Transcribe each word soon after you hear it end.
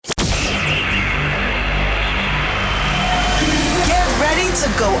to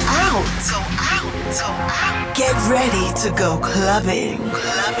go out. Get ready to go clubbing.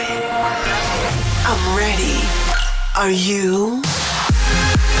 I'm ready. Are you?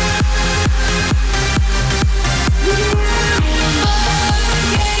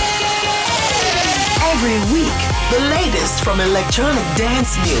 Every week, the latest from electronic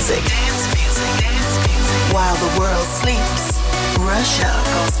dance music. While the world sleeps, Russia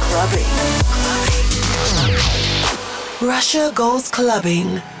goes clubbing. Russia goes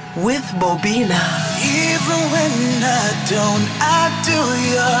clubbing with Bobina. Even when I don't, I do.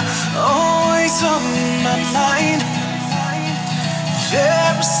 You're always on my mind.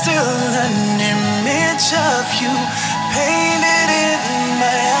 There is still an image of you painted in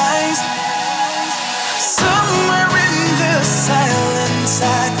my eyes. Somewhere in the silence,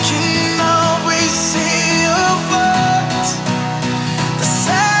 I can always see your voice. The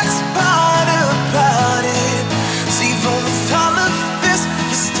sad part about it is even with all of this,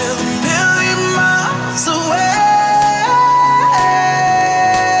 you're still a million miles away.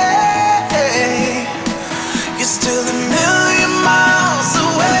 You're still a million miles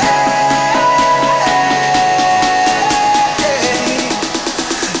away.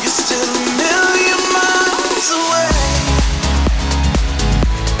 You're still a million miles away.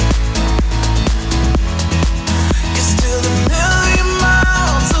 You're still a million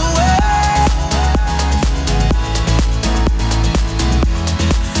miles away.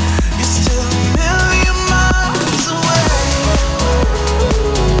 You're still a million miles away.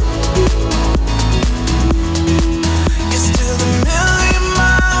 You're still a million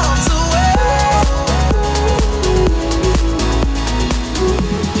miles away.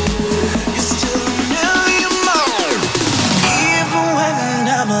 You're still a million miles. Even when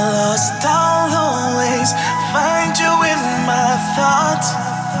I'm lost, I'll always find you in my thoughts.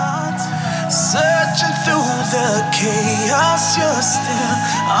 Searching through the chaos, you're still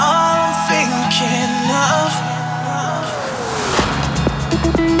all I'm thinking of.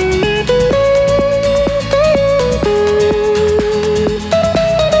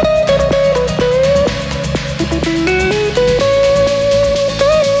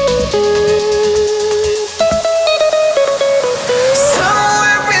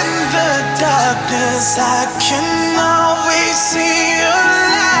 Somewhere in the darkness, I can always see your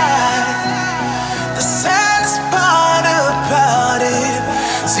light. The sad part about it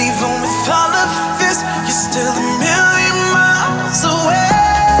is even with all of this, you're still a million miles away.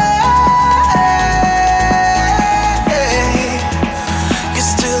 You're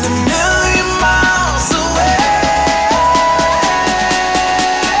still a million miles away.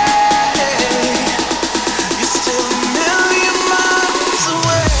 You're still a million miles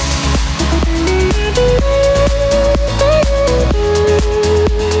away. You're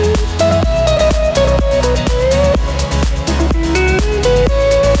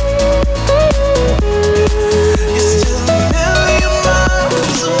still a million miles away. You're still a million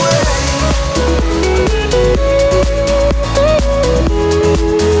miles away.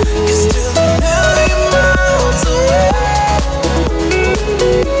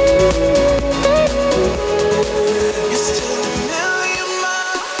 You're still a million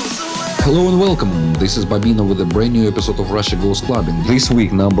miles away. Hello and welcome. This is Bobina with a brand new episode of Russia Goes Clubbing. This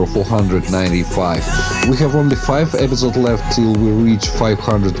week, number 495. We have only 5 episodes left till we reach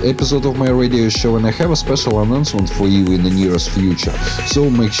 500 episodes of my radio show, and I have a special announcement for you in the nearest future. So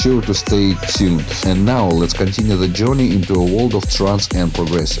make sure to stay tuned. And now let's continue the journey into a world of trance and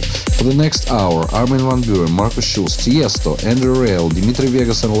progressive. For the next hour, Armin van Buuren, Markus Schulz, Tiesto, Andrew Rayel, Dimitri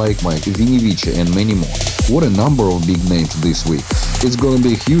Vegas and Like Mike, Vini Vici and many more. What a number of big names this week. It's gonna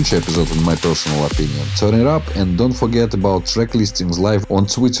be a huge episode in my personal opinion. Turn it up and don't forget about track listings live on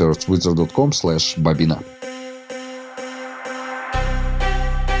Twitter, twitter.com/Bobina.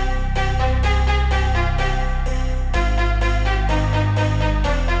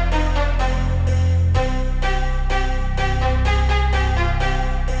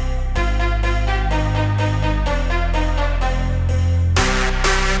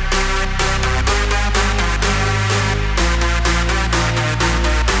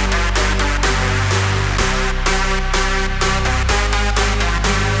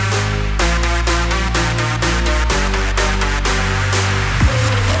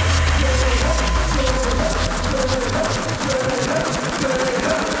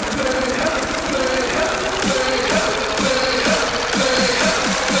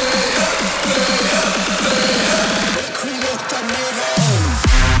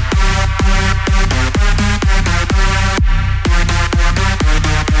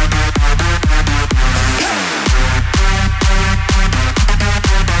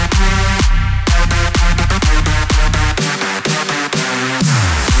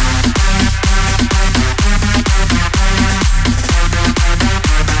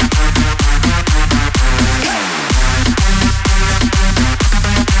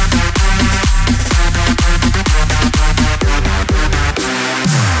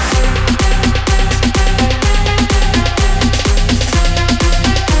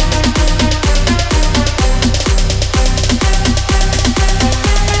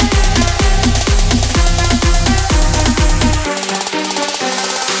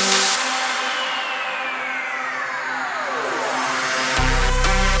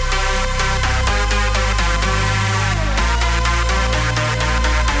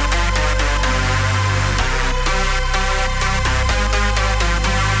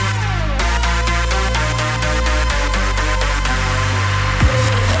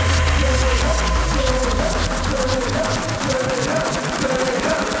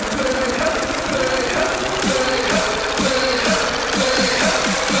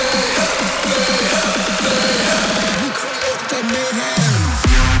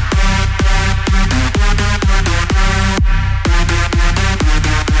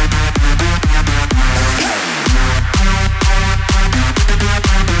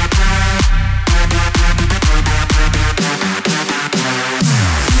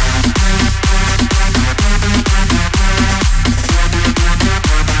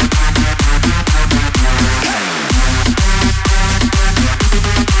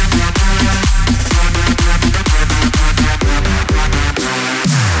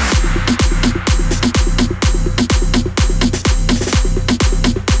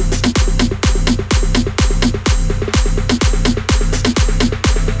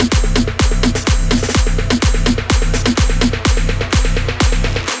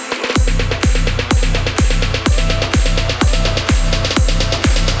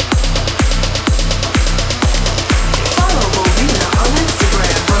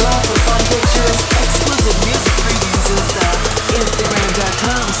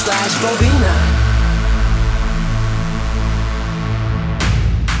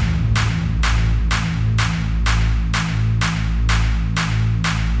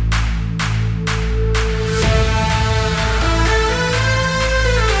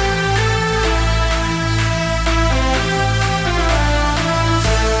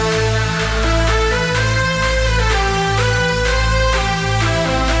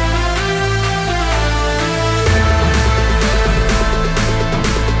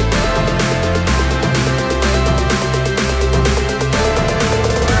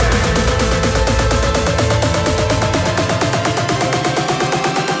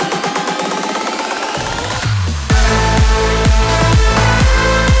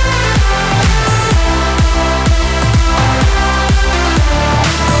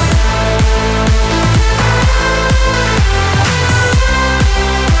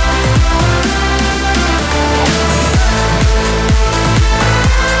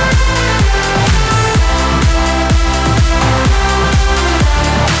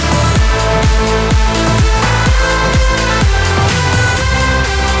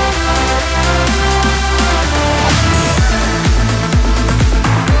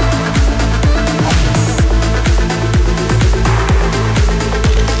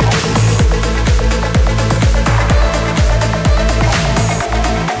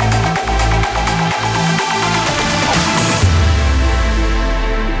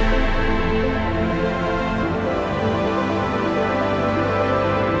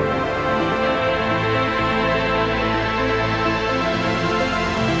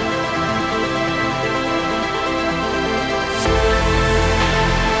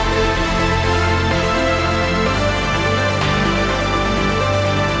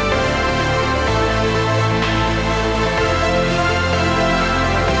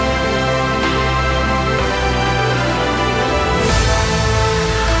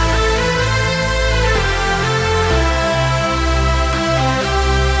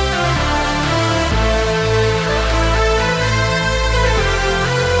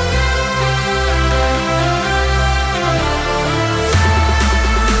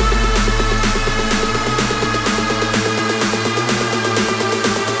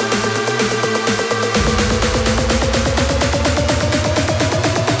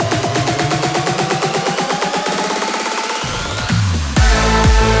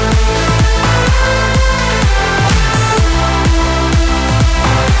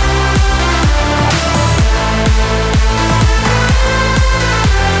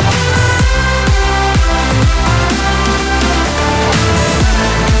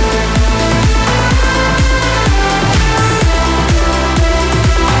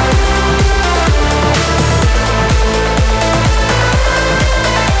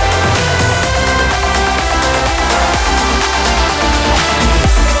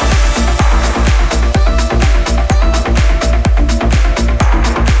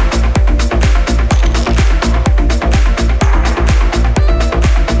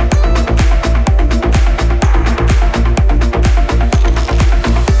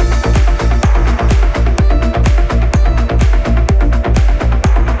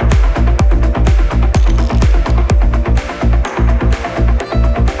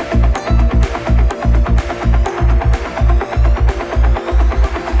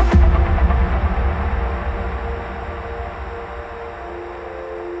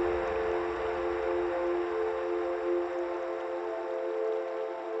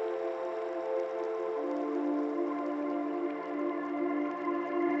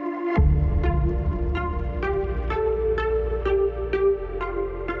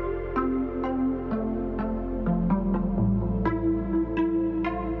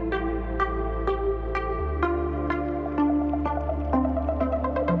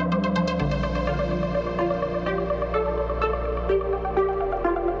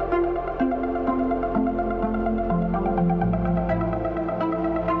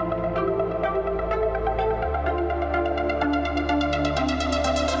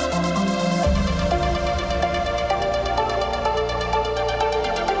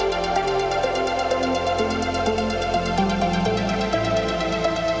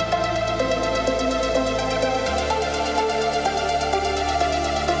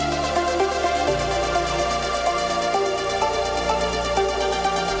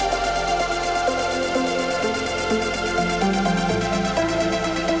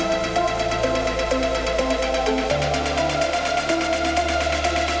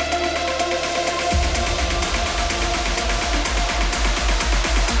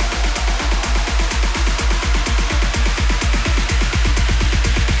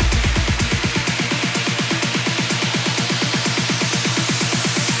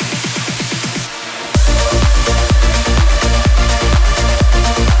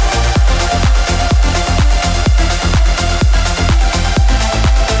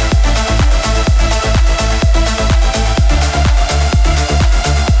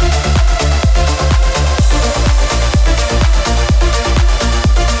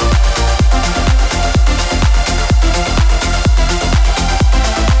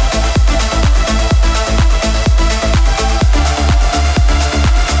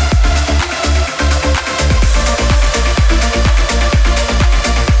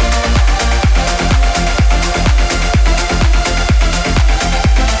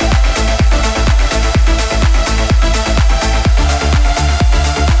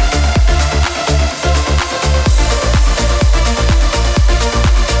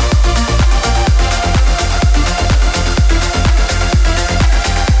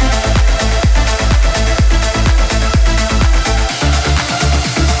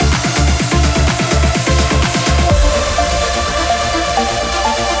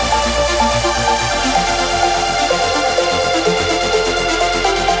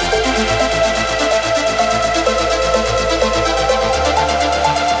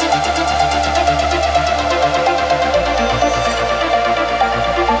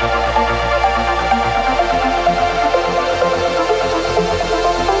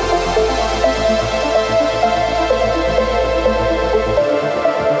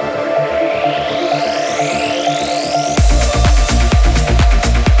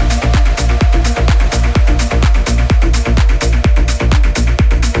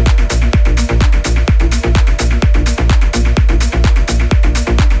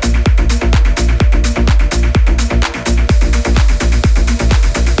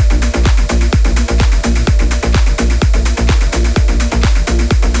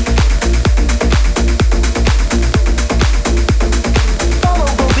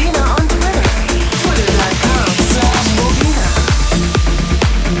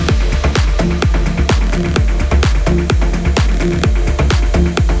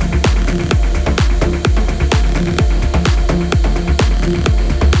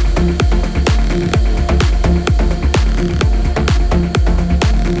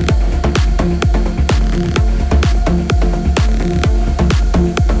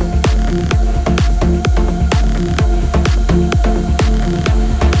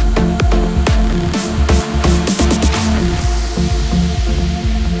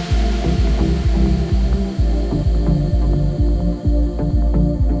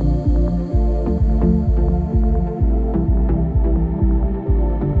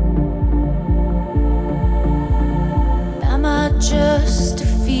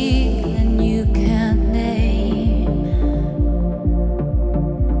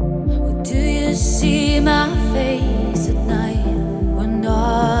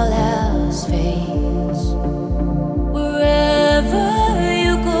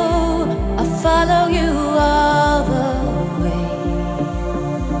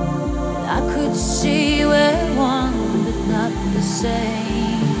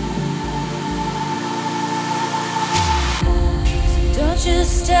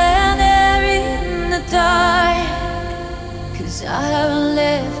 just stand there in the dark, 'cause I haven't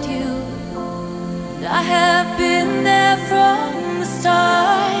left you. I have been there from the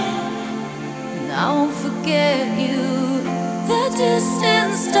start, and I won't forget you. The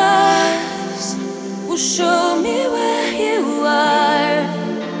distant stars will show me where you are.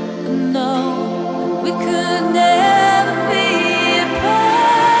 And no, we could never be apart.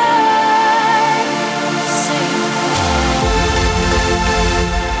 Say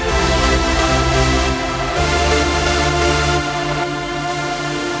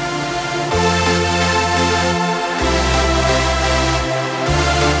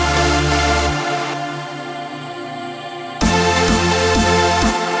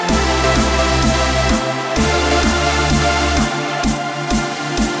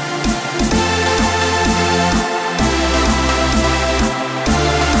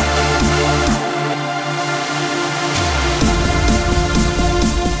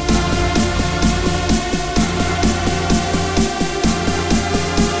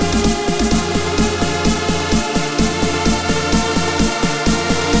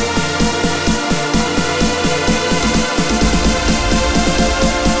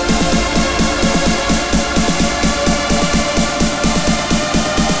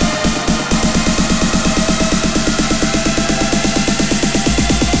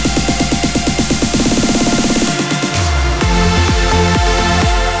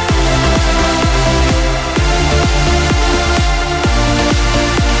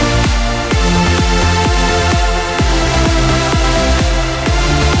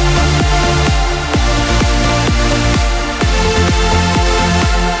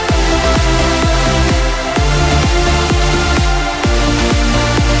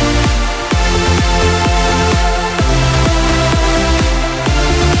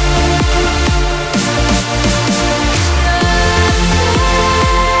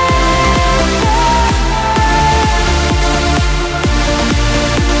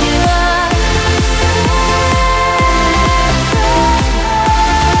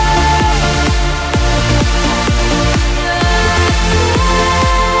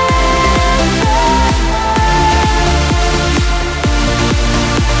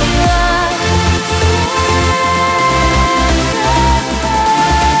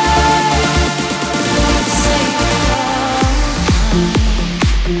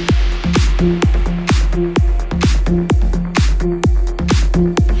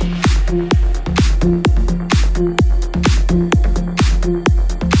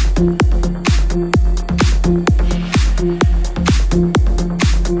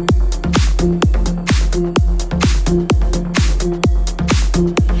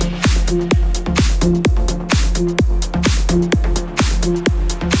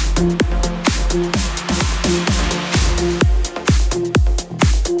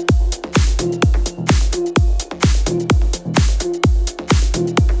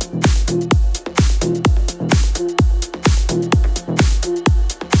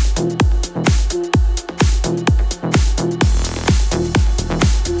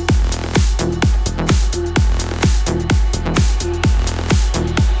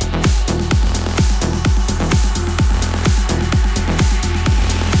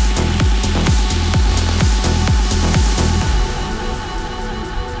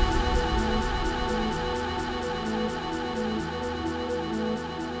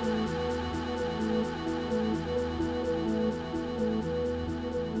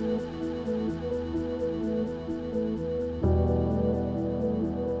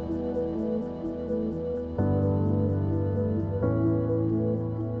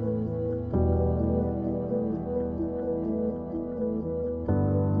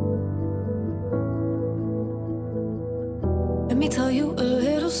me tell you a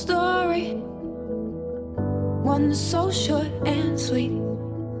little story, one that's so short and sweet.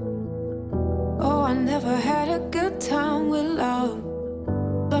 Oh, I never had a good time with love.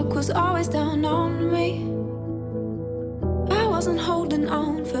 Luck was always down on me. I wasn't holding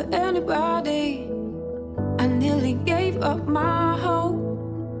on for anybody. I nearly gave up my hope,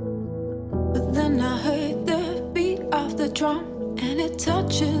 but then I heard the beat of the drum, and it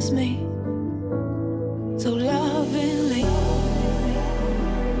touches me so lovingly.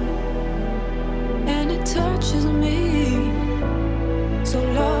 And it touches me so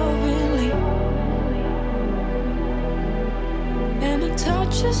lovingly. And it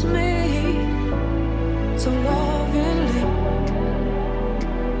touches me so lovingly.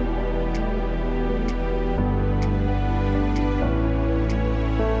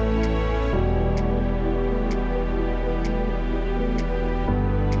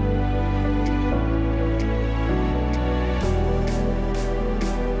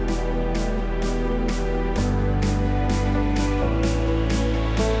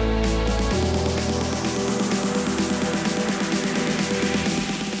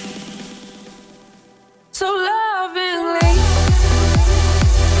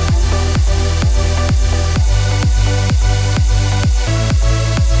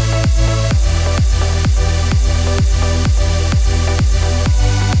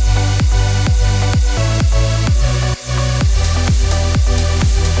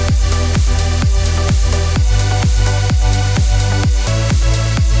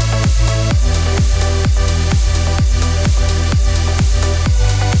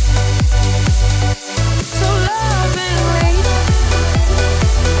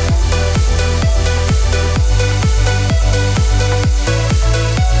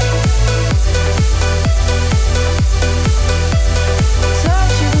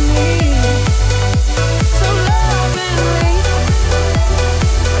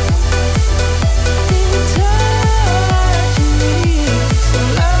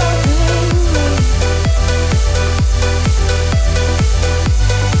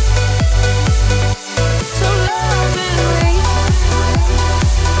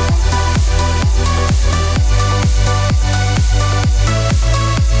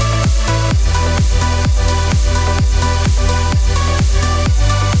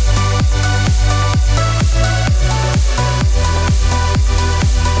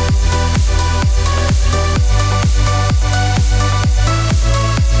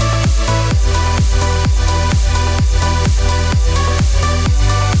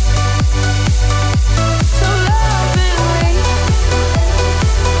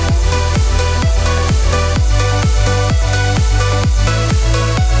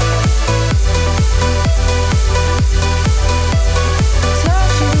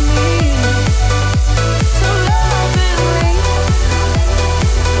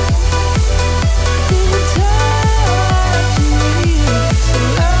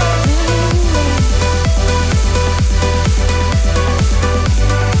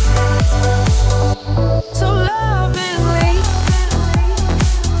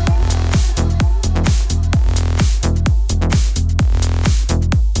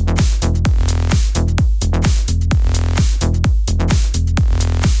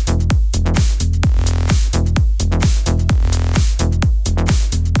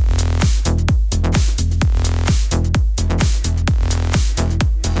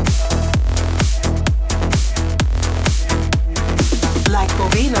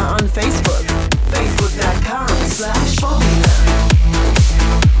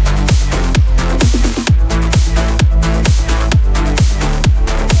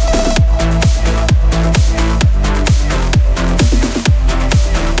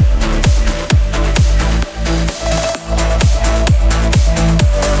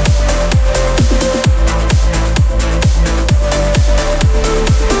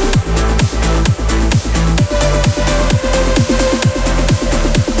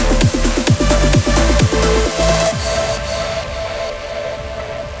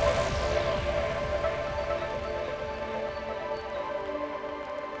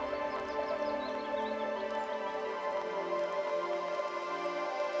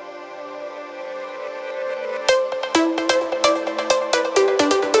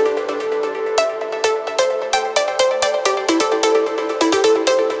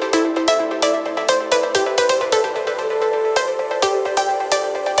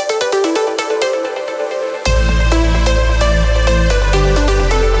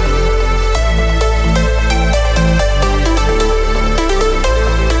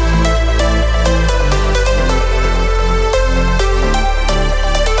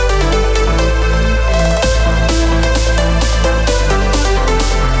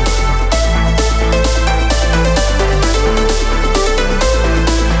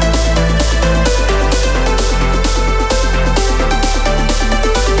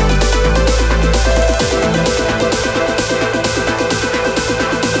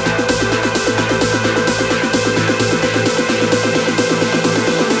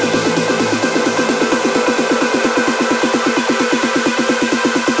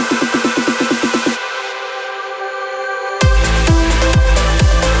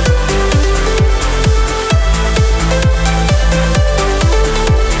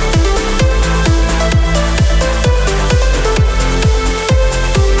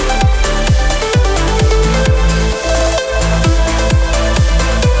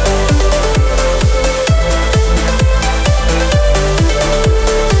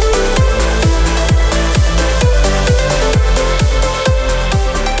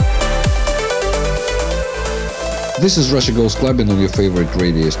 This is Russia Goes Clubbing on your favorite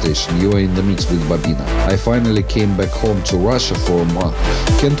radio station. You are in the mix with Bobina. I finally came back home to Russia for a month.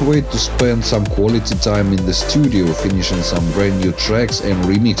 Can't wait to spend some quality time in the studio, finishing some brand new tracks and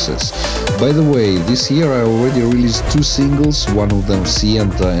remixes. By the way, this year I already released 2 singles, one of them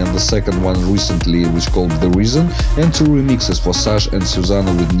Sienta and the second one recently, which called The Reason, and 2 remixes for Sash and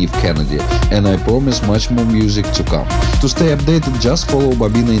Susanna with Neve Kennedy. And I promise much more music to come. To stay updated, just follow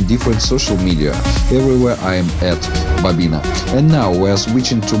Bobina in different social media. Everywhere I am at Bobina. And now we are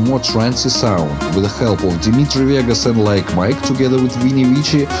switching to more trancey sound with the help of Dimitri Vegas and Like Mike together with Vinny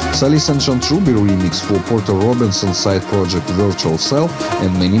Vici, Salis and Chantruby remix for Porter Robinson side project Virtual Self,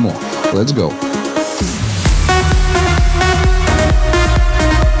 and many more. Let's go.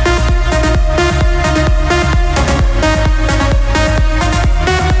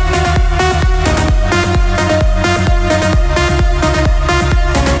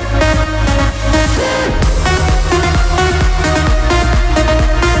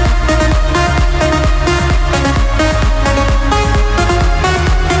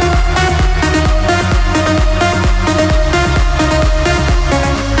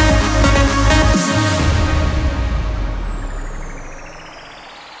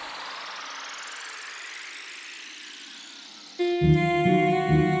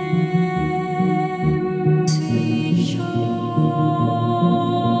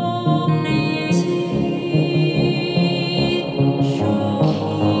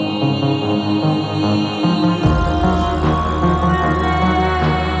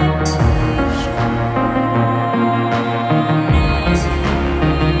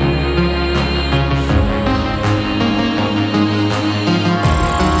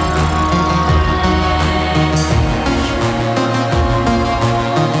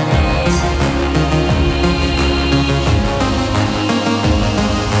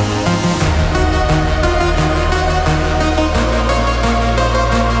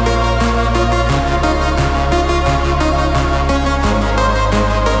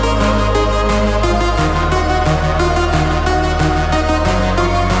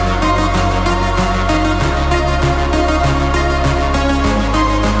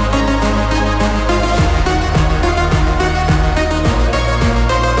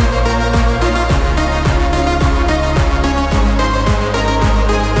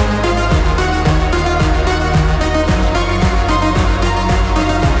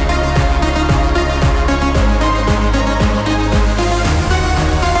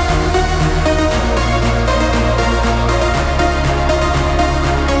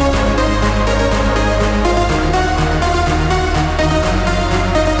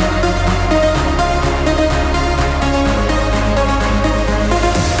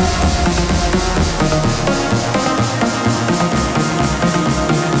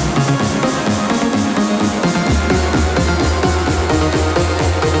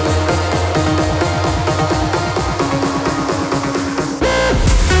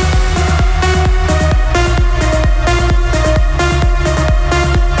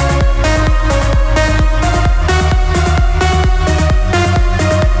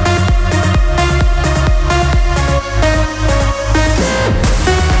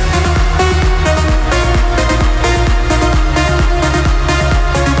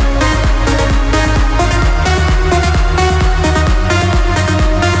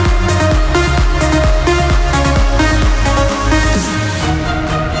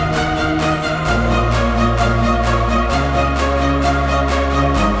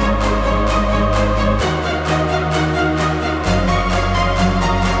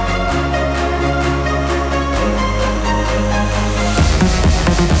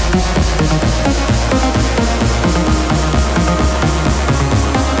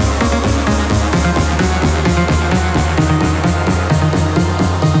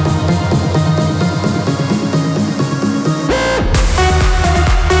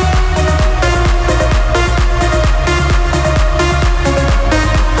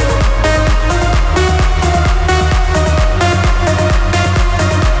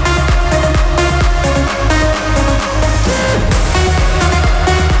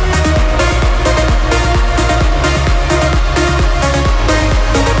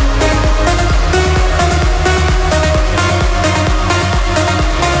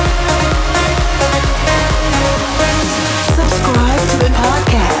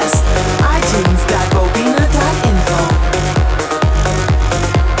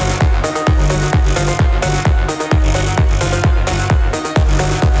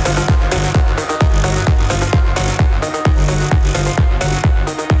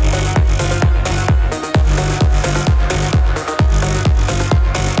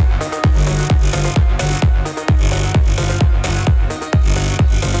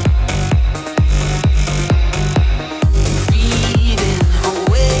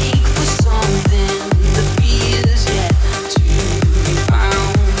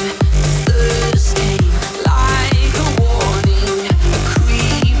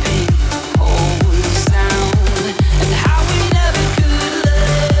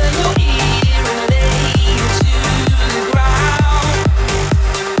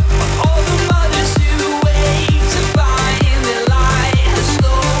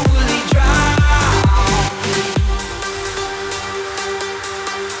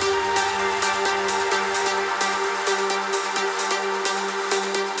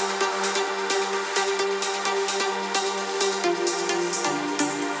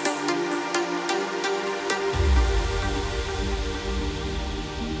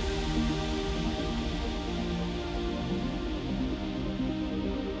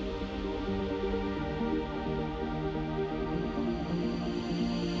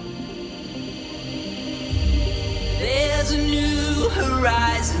 There's a new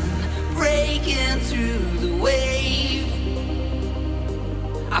horizon breaking through the wave.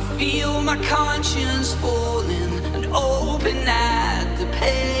 I feel my conscience falling and open at the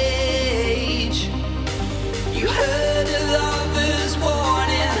page. You heard a lover's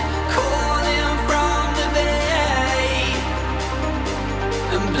warning calling from the bay,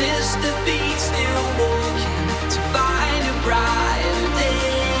 and blister feet still walking to find a brighter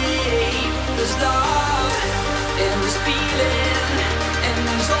day. There's love and there's feeling, and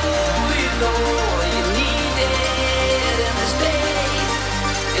there's always all you needed, and there's faith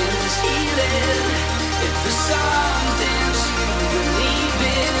and there's healing. If there's something to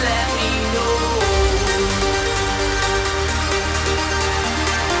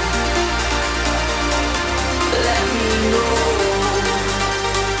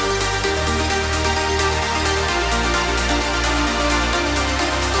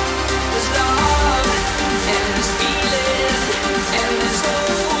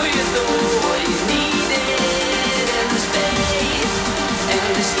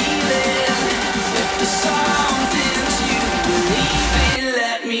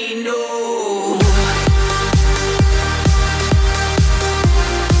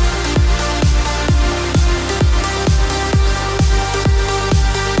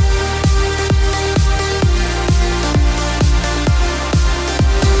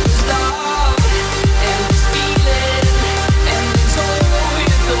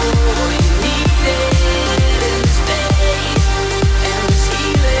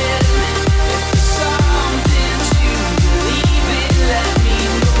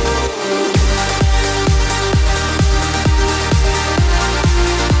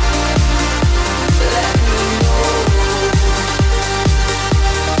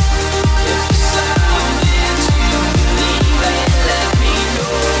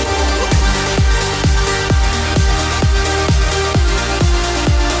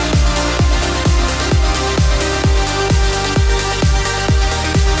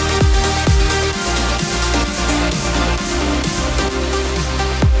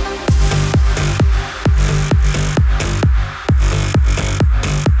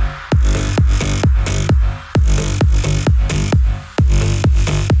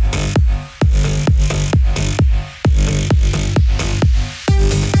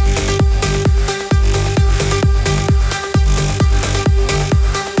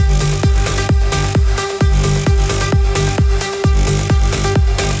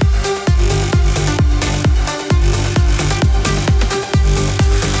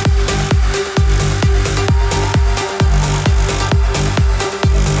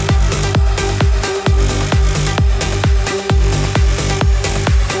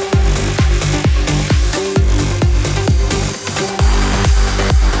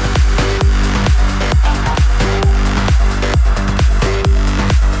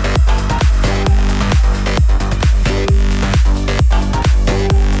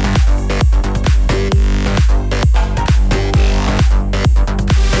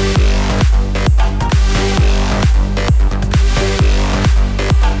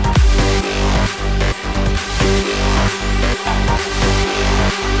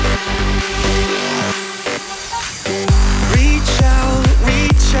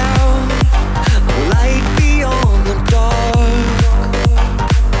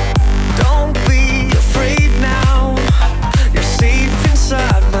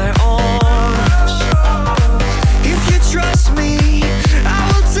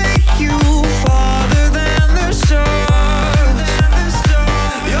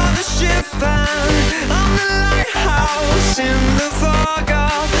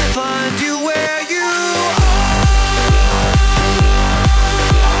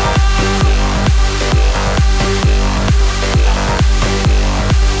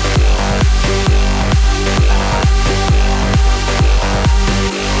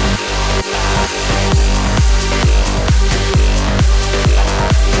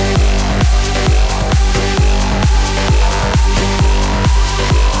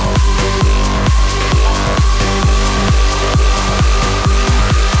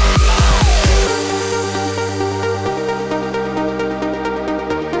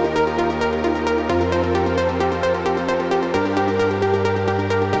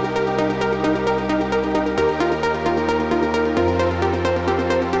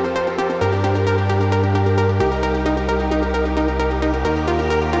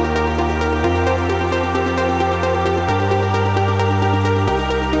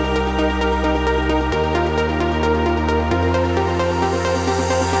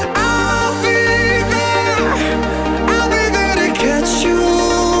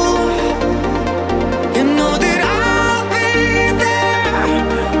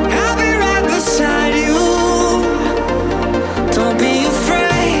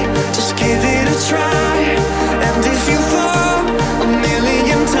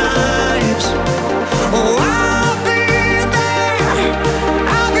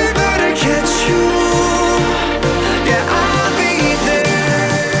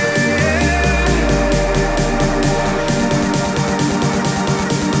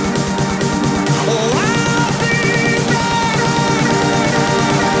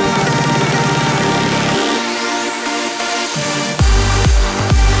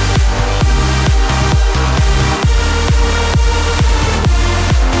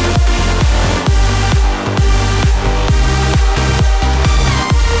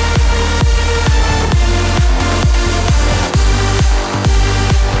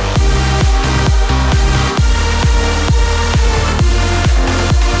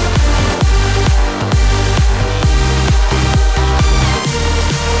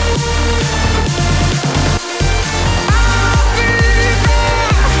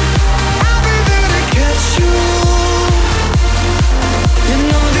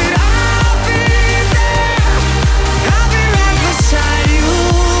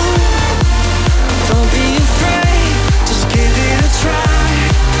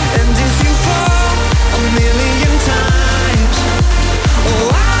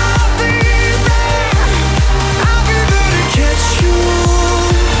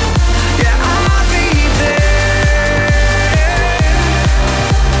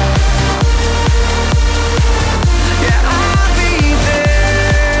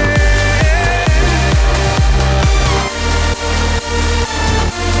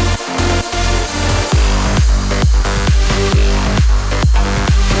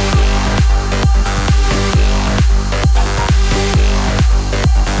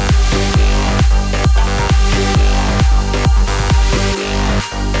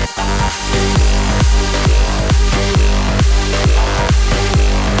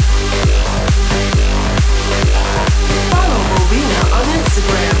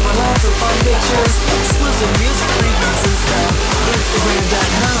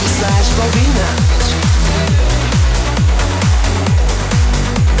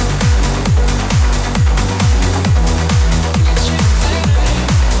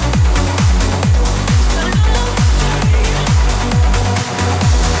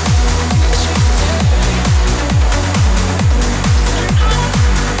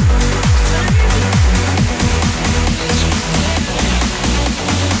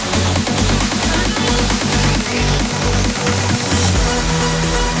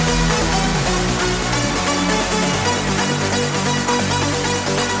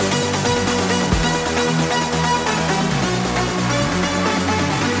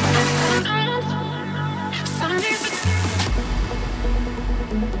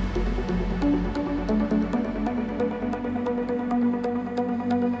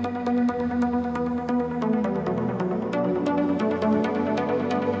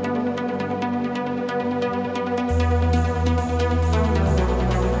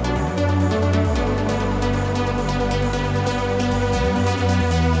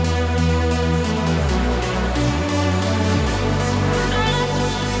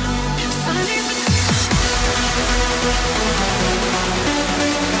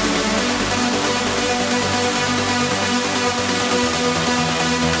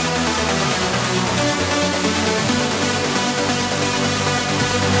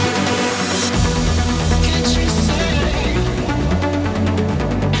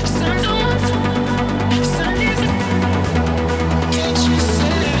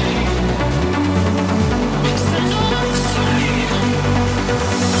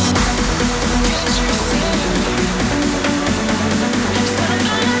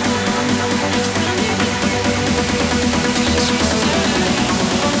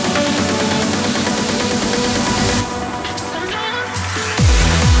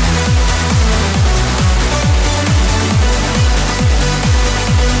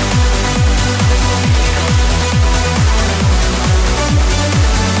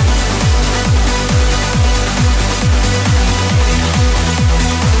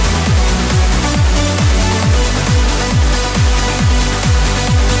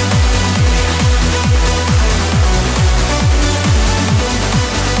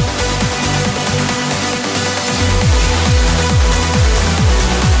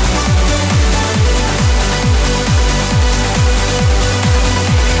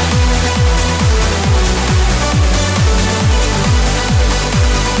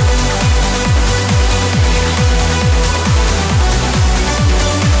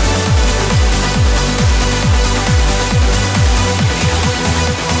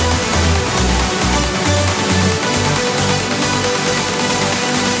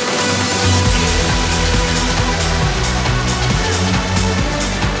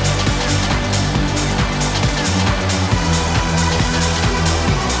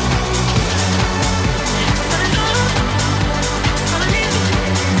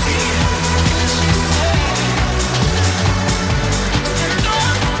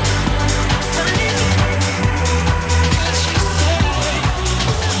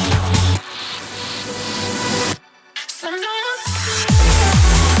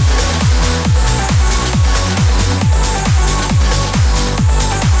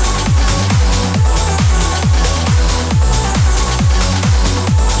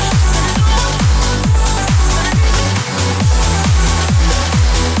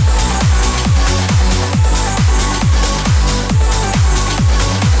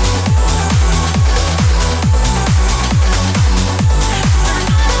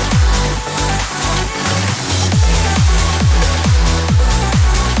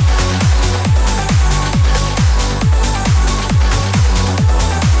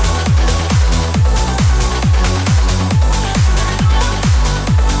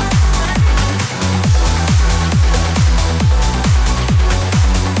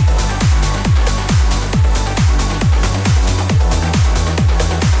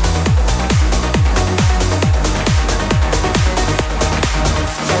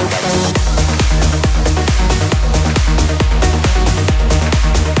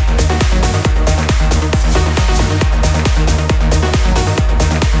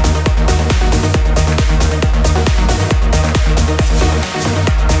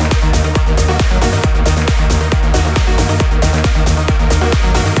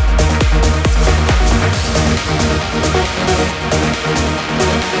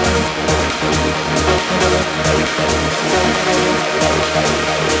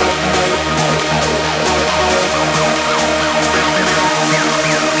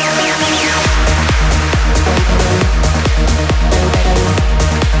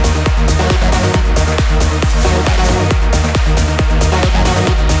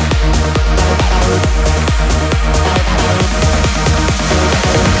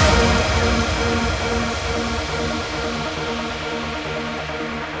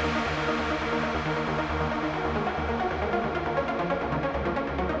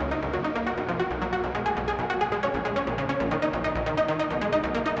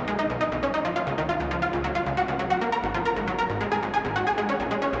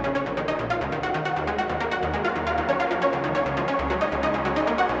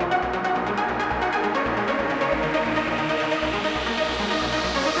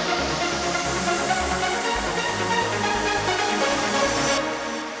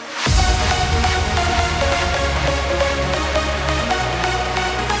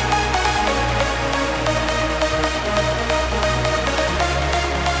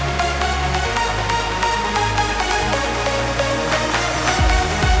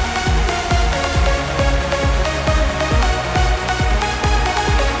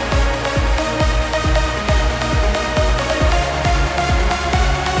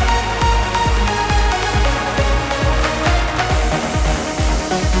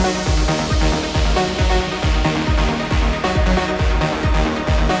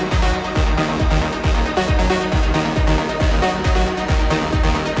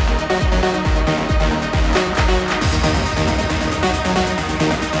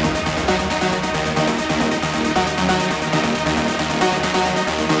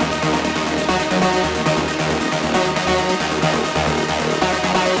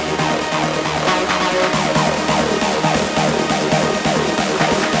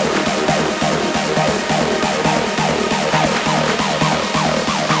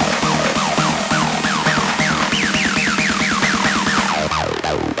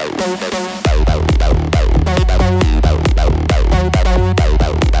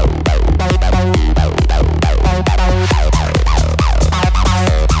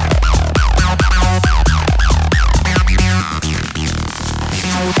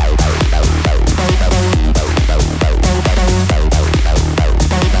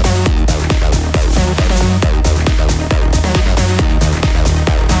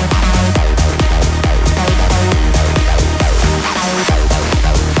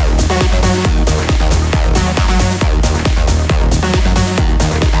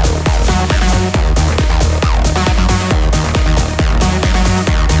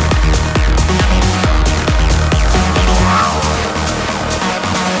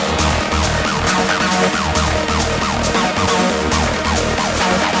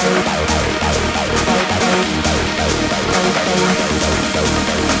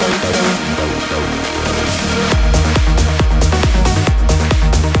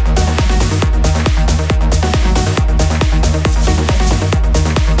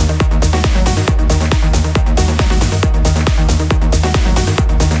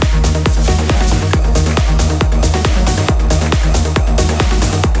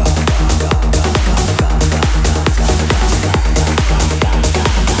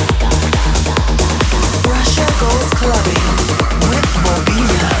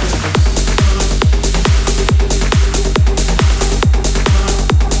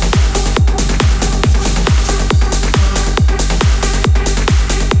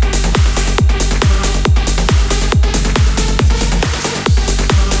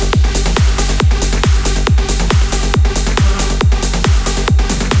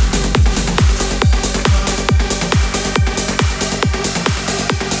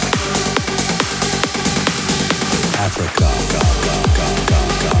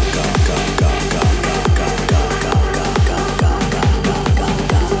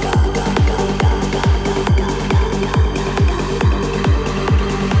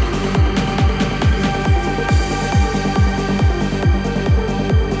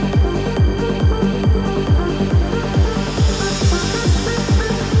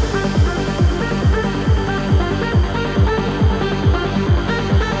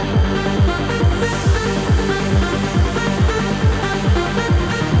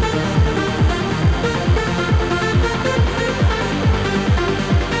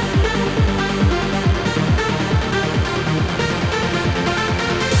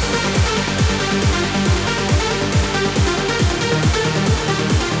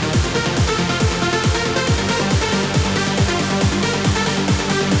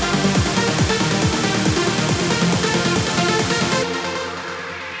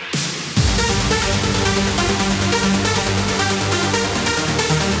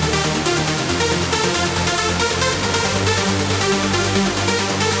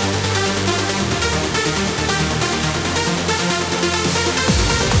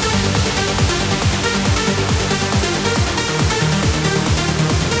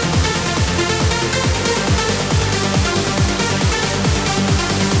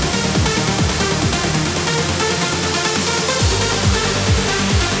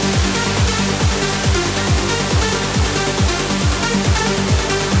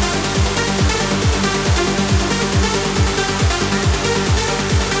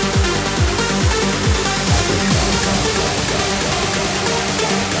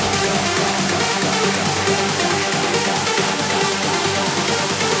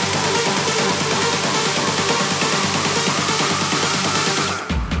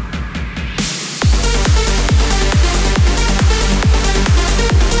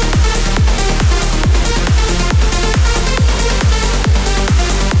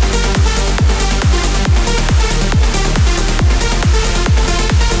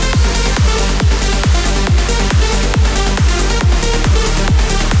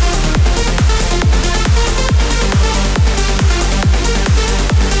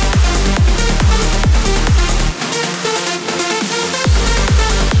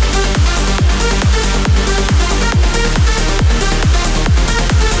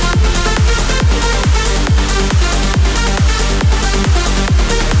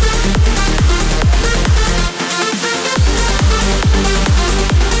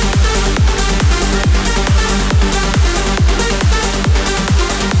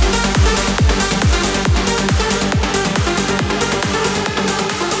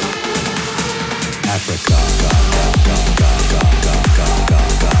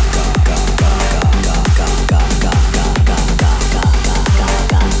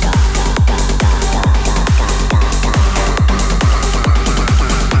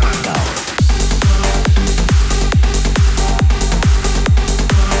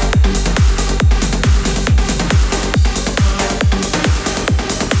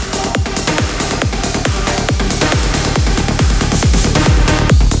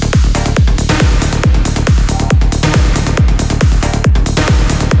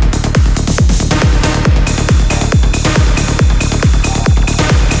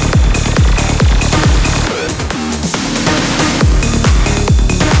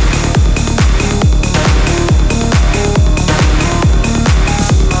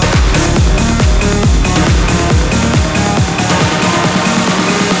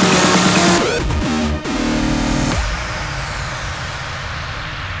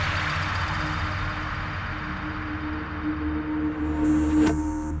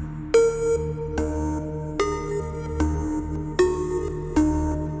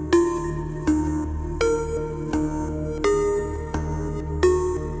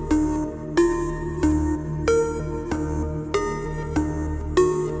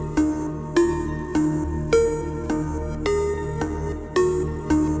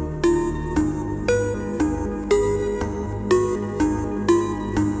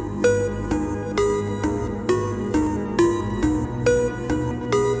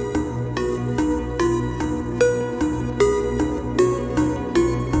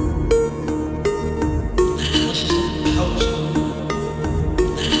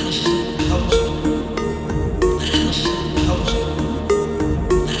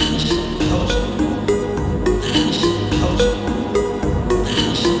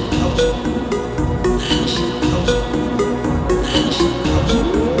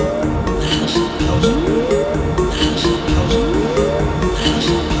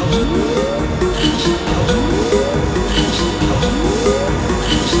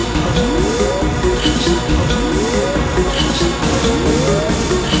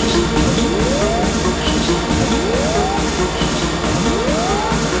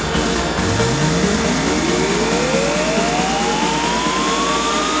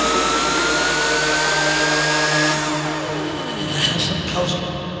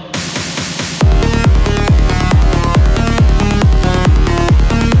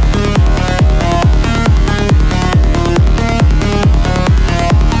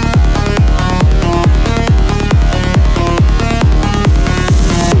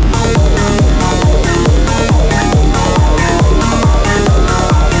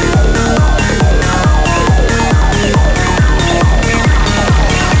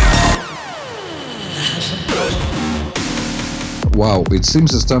Wow, it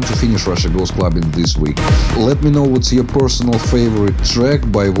seems it's time to finish Russia Goes Clubbing this week. Let me know what's your personal favorite track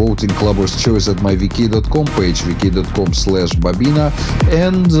by voting Clubber's Choice at my vk.com page, vk.com/Bobina.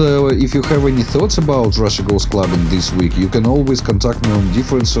 And if you have any thoughts about Russia Goes Clubbing this week, you can always contact me on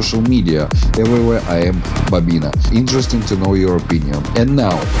different social media. Everywhere I am Bobina. Interesting to know your opinion. And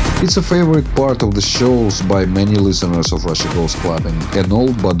now, it's a favorite part of the shows by many listeners of Russia Goes Clubbing, an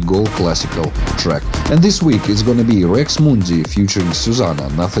old but gold classical track. And this week it's gonna be Rex Mundi featuring Susanna,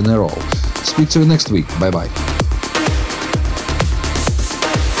 Nothing at All. Speak to you next week. Bye bye.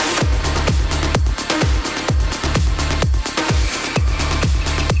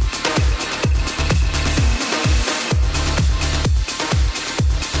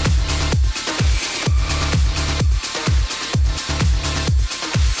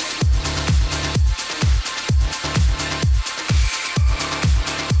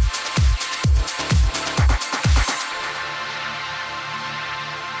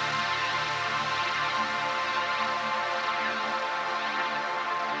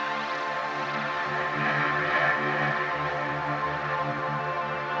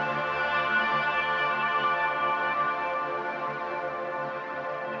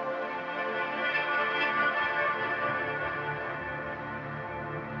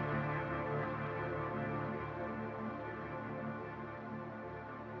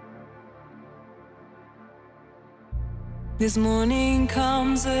 This morning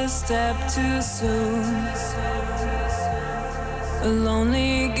comes a step too soon. A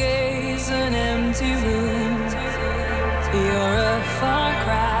lonely gaze, an empty room. You're a far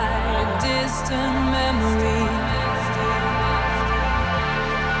cry, a distant memory.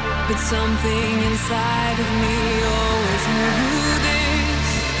 But something inside of me always knew this.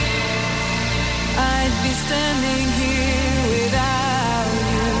 I'd be standing here without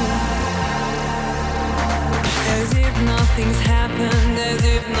you, as if nothing's happened, as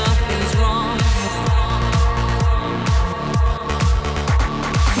if nothing's wrong.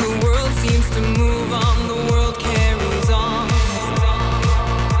 The world seems to move on, the world carries on.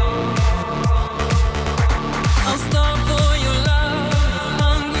 I'll stop for your love,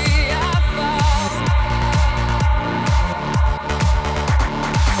 hungry I fall,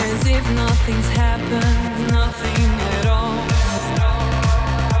 as if nothing's happened, nothing at all.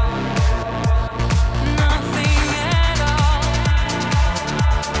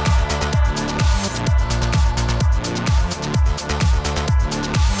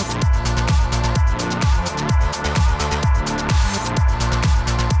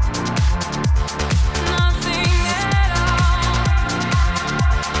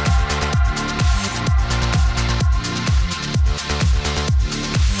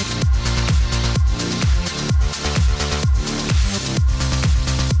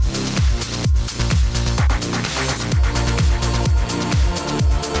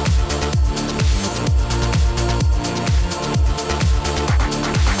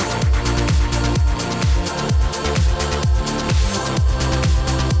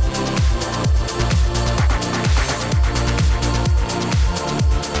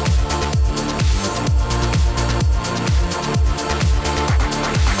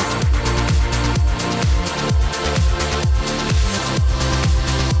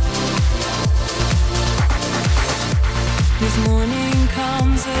 This morning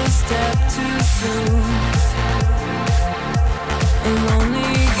comes a step too soon. A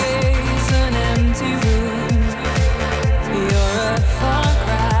lonely gaze, an empty room. You're a far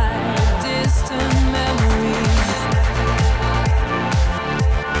cry, a distant memory.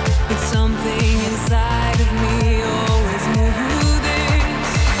 But something inside of me always knew this.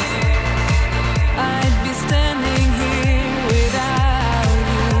 I'd be standing here without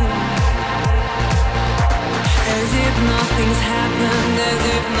you, as if nothing's happened, as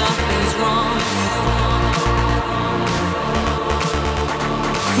if nothing's wrong.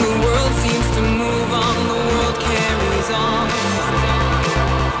 The